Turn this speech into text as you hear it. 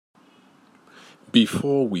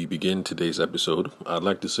Before we begin today's episode, I'd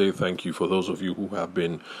like to say thank you for those of you who have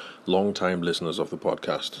been long-time listeners of the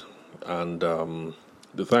podcast. And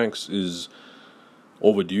the thanks is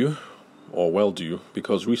overdue or well due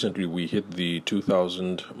because recently we hit the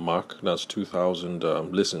 2,000 mark. That's 2,000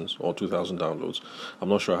 listens or 2,000 downloads. I'm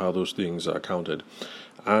not sure how those things are counted.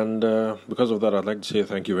 And because of that, I'd like to say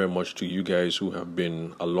thank you very much to you guys who have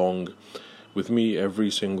been along with me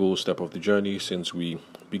every single step of the journey since we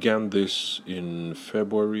began this in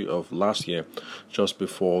February of last year, just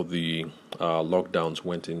before the lockdowns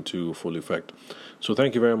went into full effect. So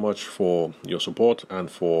thank you very much for your support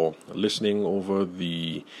and for listening over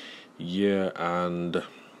the year and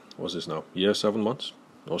what's this now? Year 7 months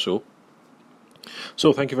or so.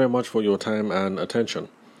 So thank you very much for your time and attention.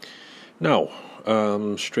 Now,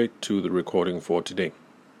 straight to the recording for today.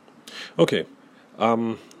 Okay.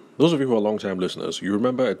 Those of you who are long-time listeners, you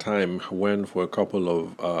remember a time when for a couple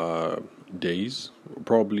of days,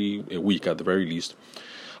 probably a week at the very least,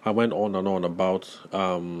 I went on and on about,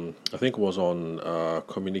 I think it was on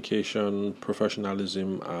communication,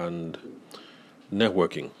 professionalism, and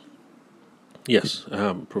networking. Yes,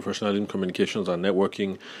 professionalism, communications, and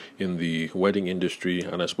networking in the wedding industry,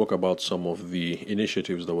 and I spoke about some of the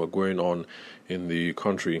initiatives that were going on in the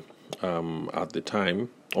country at the time,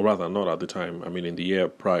 or rather, not at the time. I mean, in the year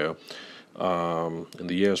prior, in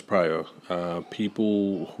the years prior,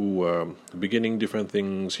 people who were beginning different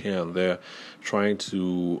things here and there, trying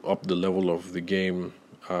to up the level of the game,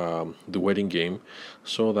 the wedding game,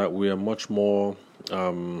 so that we are much more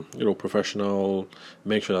professional,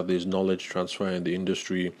 make sure that there's knowledge transfer in the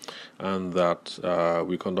industry, and that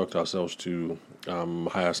we conduct ourselves to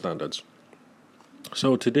higher standards.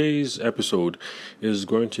 So today's episode is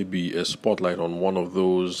going to be a spotlight on one of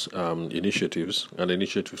those initiatives, an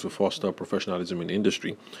initiative to foster professionalism in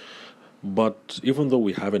industry. But even though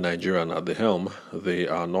we have a Nigerian at the helm, they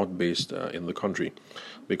are not based in the country.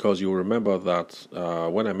 Because you'll remember that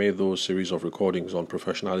when I made those series of recordings on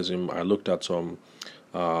professionalism, I looked at some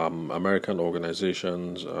American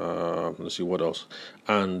organizations, let's see what else,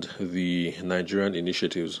 and the Nigerian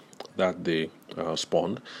initiatives that they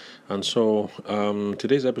spawned. And so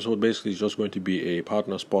today's episode basically is just going to be a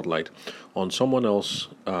partner spotlight on someone else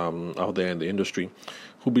out there in the industry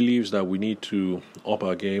who believes that we need to up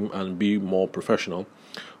our game and be more professional,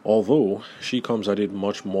 although she comes at it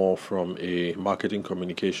much more from a marketing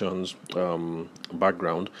communications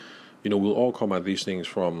background. We'll all come at these things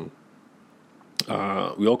from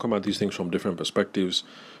different perspectives.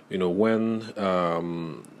 When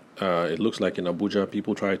it looks like in Abuja,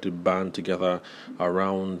 people try to band together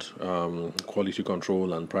around quality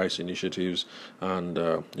control and price initiatives. And,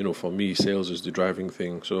 for me, sales is the driving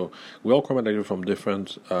thing. So we all come at it from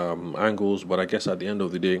different angles. But I guess at the end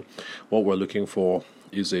of the day, what we're looking for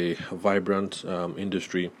is a vibrant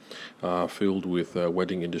industry filled with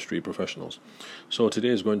wedding industry professionals. So today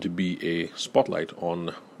is going to be a spotlight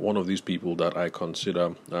on one of these people that I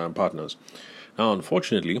consider partners. Now,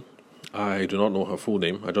 unfortunately, I do not know her full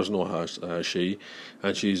name. I just know her as Shay,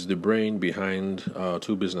 and she's the brain behind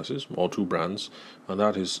two businesses or two brands, and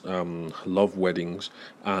that is Love Weddings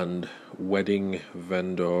and Wedding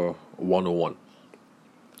Vendor 101.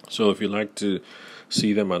 So if you'd like to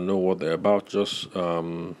see them and know what they're about, just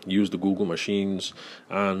use the Google machines,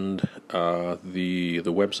 and the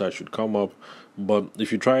website should come up. But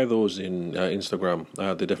if you try those in Instagram,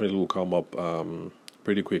 they definitely will come up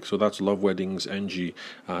pretty quick. So that's Love Weddings NG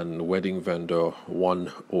and Wedding Vendor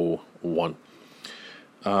 101.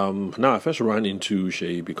 Now, I first ran into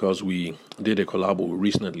Shay because we did a collabo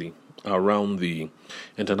recently around the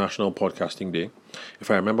International Podcasting Day. If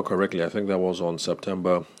I remember correctly, I think that was on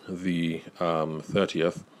September the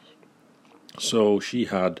 30th. So she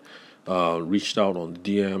had reached out on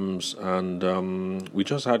DMs, and we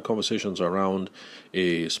just had conversations around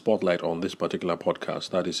a spotlight on this particular podcast,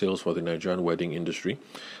 that is Sales for the Nigerian Wedding Industry.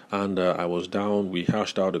 And I was down, we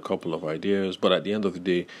hashed out a couple of ideas, but at the end of the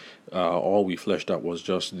day, all we fleshed out was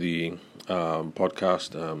just the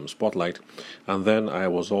podcast spotlight. And then I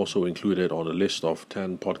was also included on a list of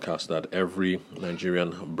 10 podcasts that every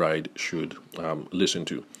Nigerian bride should listen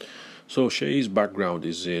to. So Shay's background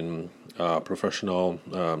is in professional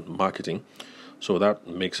marketing, so that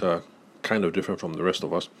makes her kind of different from the rest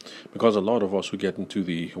of us, because a lot of us who get into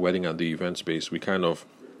the wedding and the event space, we kind of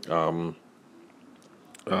how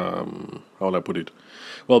will I put it?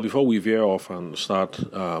 Well, before we veer off and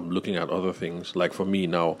start looking at other things, like for me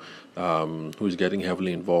now, who is getting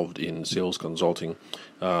heavily involved in sales consulting,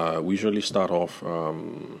 we usually start off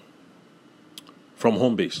from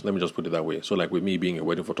home base, let me just put it that way. So like with me being a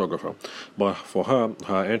wedding photographer, but for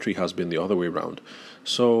her entry has been the other way around.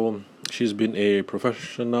 So she's been a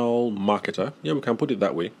professional marketer. Yeah, we can put it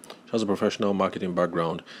that way. She has a professional marketing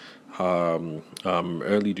background. Her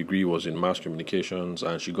early degree was in mass communications,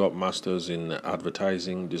 and she got masters in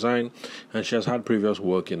advertising design. And she has had previous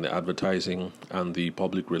work in the advertising and the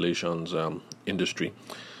public relations industry.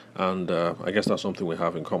 And I guess that's something we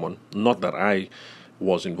have in common. Not that I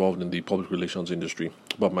was involved in the public relations industry,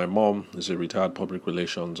 but my mom is a retired public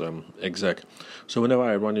relations exec. So whenever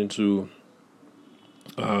I run into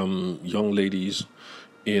young ladies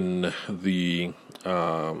in the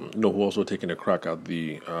who also taking a crack at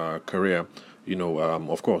the career,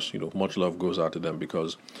 of course, much love goes out to them,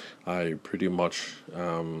 because I pretty much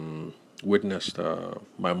witnessed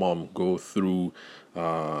my mom go through the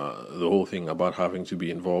whole thing about having to be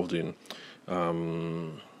involved in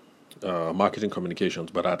marketing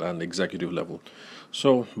communications, but at an executive level.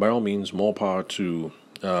 So, by all means, more power to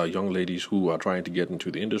young ladies who are trying to get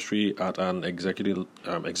into the industry at an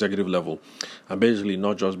executive level, and basically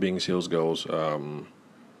not just being sales girls,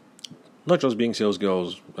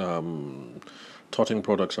 toting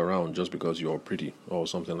products around just because you're pretty or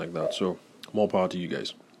something like that. So, more power to you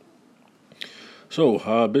guys.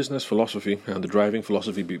 So, business philosophy and the driving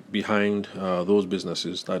philosophy behind those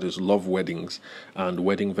businesses, that is Love Weddings and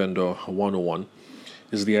Wedding Vendor 101,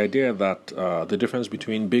 is the idea that the difference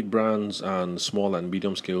between big brands and small and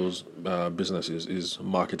medium scale businesses is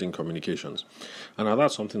marketing communications. And now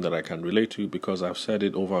that's something that I can relate to, because I've said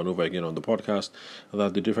it over and over again on the podcast,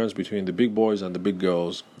 that the difference between the big boys and the big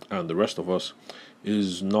girls and the rest of us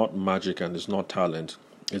is not magic and it's not talent.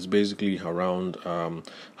 It's basically around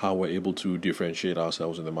how we're able to differentiate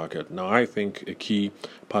ourselves in the market. Now, I think a key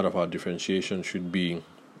part of our differentiation should be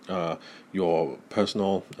your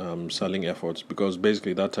personal selling efforts, because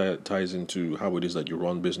basically that ties into how it is that you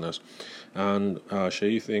run business. And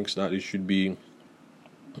Shay thinks that it should be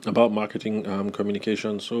about marketing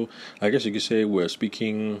communication. So I guess you could say we're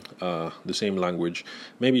speaking the same language.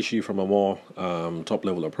 Maybe she from a more top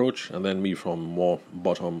level approach, and then me from more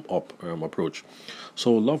bottom up approach.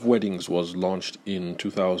 So Love Weddings was launched in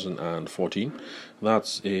 2014.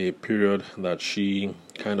 That's a period that she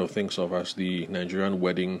kind of thinks of as the Nigerian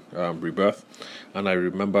wedding rebirth, and I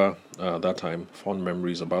remember that time, fond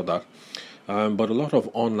memories about that. But a lot of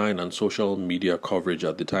online and social media coverage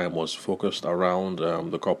at the time was focused around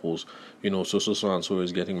the couples, so and so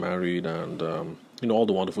is getting married, and all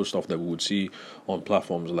the wonderful stuff that we would see on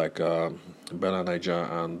platforms like Bella Niger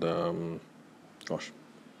and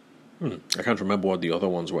I can't remember what the other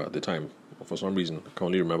ones were at the time. For some reason, I can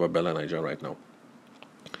only remember Bella Niger right now.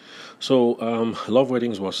 So, Love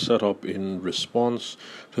Weddings was set up in response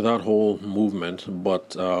to that whole movement,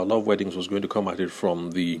 but Love Weddings was going to come at it from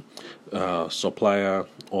the supplier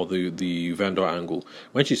or the vendor angle.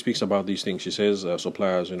 When she speaks about these things, she says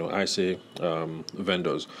suppliers, I say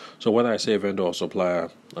vendors. So whether I say vendor or supplier,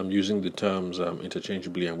 I'm using the terms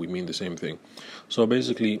interchangeably, and we mean the same thing. So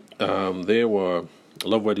basically,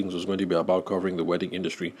 Love Weddings was going to be about covering the wedding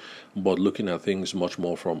industry, but looking at things much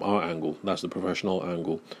more from our angle. That's the professional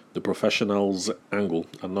angle, the professionals angle,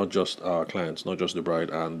 and not just our clients, not just the bride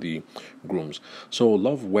and the grooms. So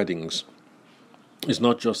Love Weddings is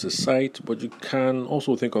not just a site, but you can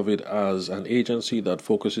also think of it as an agency that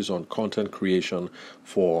focuses on content creation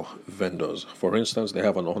for vendors. For instance, they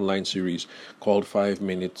have an online series called 5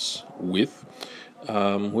 Minutes With,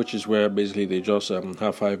 which is where basically they just have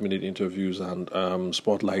 5-minute interviews and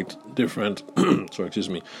spotlight different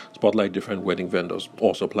spotlight different wedding vendors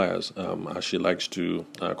or suppliers, as she likes to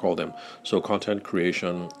call them. So content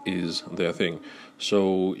creation is their thing.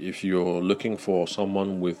 So if you're looking for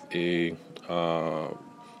someone with a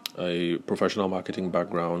professional marketing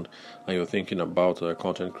background and you're thinking about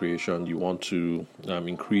content creation, you want to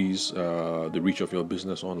increase the reach of your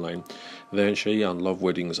business online, then Shay and Love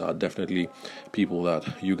Weddings are definitely people that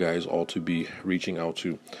you guys ought to be reaching out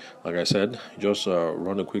to. Like I said, just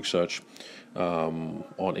run a quick search on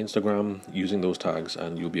Instagram using those tags,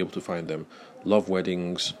 and you'll be able to find them. Love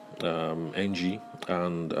Weddings NG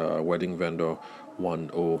and Wedding Vendor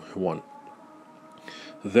 101.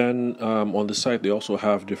 Then on the site, they also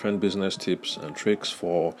have different business tips and tricks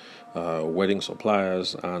for wedding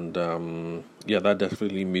suppliers, and that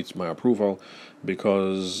definitely meets my approval,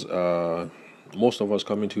 because most of us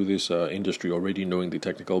come into this industry already knowing the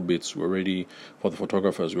technical bits. We're already, for the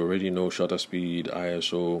photographers, we already know shutter speed,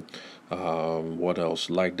 ISO, what else,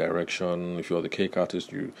 light direction. If you're the cake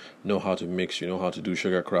artist, you know how to mix, you know how to do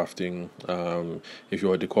sugar crafting. If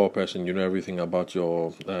you're a decor person, you know everything about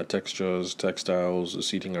your textures, textiles,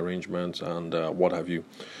 seating arrangements, and what have you.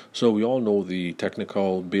 So we all know the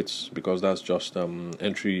technical bits because that's just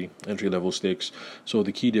entry level stakes. So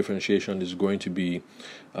the key differentiation is going to be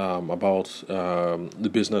about the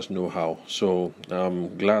business know-how. So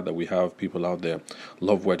I'm glad that we have people out there,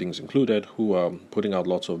 Love Weddings included, who are putting out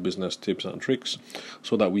lots of business tips and tricks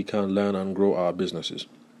so that we can learn and grow our businesses.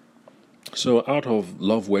 So out of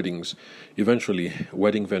Love Weddings, eventually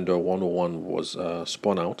Wedding Vendor 101 was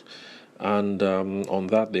spun out. And on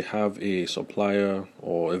that, they have a supplier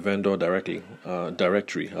or a vendor directory,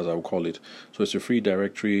 as I would call it. So it's a free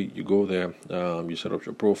directory. You go there, you set up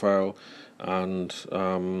your profile, and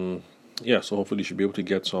so hopefully you should be able to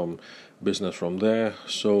get some business from there.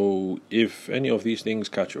 So if any of these things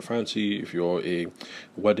catch your fancy, if you're a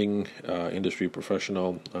wedding industry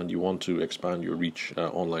professional and you want to expand your reach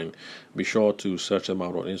online, be sure to search them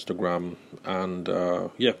out on Instagram and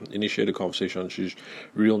initiate a conversation. She's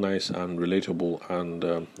real nice and relatable,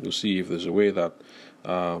 and you'll see if there's a way that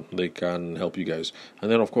they can help you guys.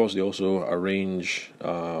 And then of course they also arrange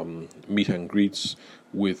meet and greets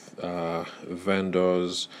with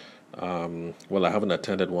vendors. I haven't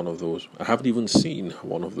attended one of those. I haven't even seen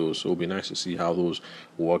one of those, so it'll be nice to see how those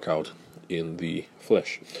work out in the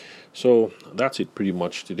flesh. So that's it pretty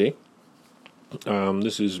much today.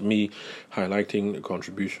 This is me highlighting the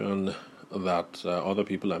contribution that other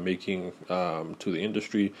people are making to the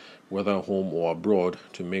industry, whether home or abroad,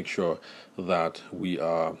 to make sure that we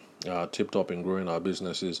are tipped up in growing our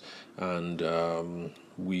businesses, and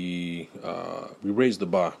we raise the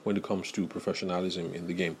bar when it comes to professionalism in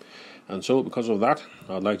the game. And so because of that,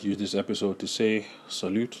 I'd like to use this episode to say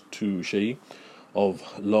salute to Sheyi of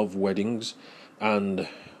Love Weddings and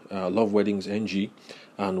Love Weddings NG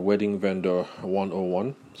and Wedding Vendor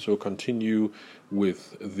 101. So continue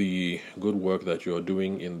with the good work that you're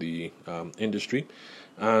doing in the industry,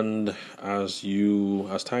 and as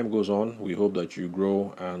time goes on, we hope that you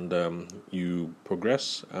grow and you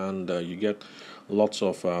progress, and you get lots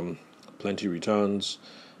of plenty returns,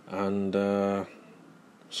 and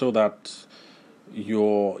so that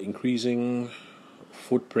your increasing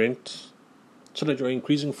footprint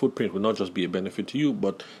will not just be a benefit to you,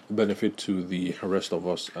 but a benefit to the rest of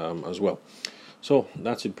us as well. So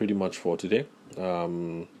that's it pretty much for today.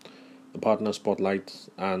 The partner spotlight,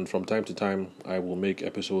 and from time to time I will make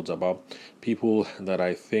episodes about people that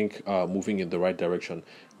I think are moving in the right direction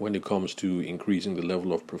when it comes to increasing the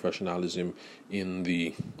level of professionalism in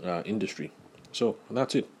the industry. So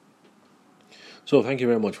that's it. So thank you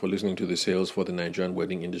very much for listening to the Sales for the Nigerian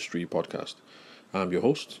Wedding Industry podcast. I'm your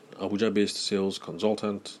host, Abuja-based sales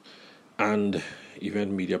consultant and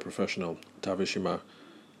event media professional, Tavishima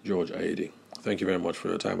George Aede. Thank you very much for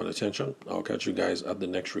your time and attention. I'll catch you guys at the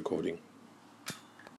next recording.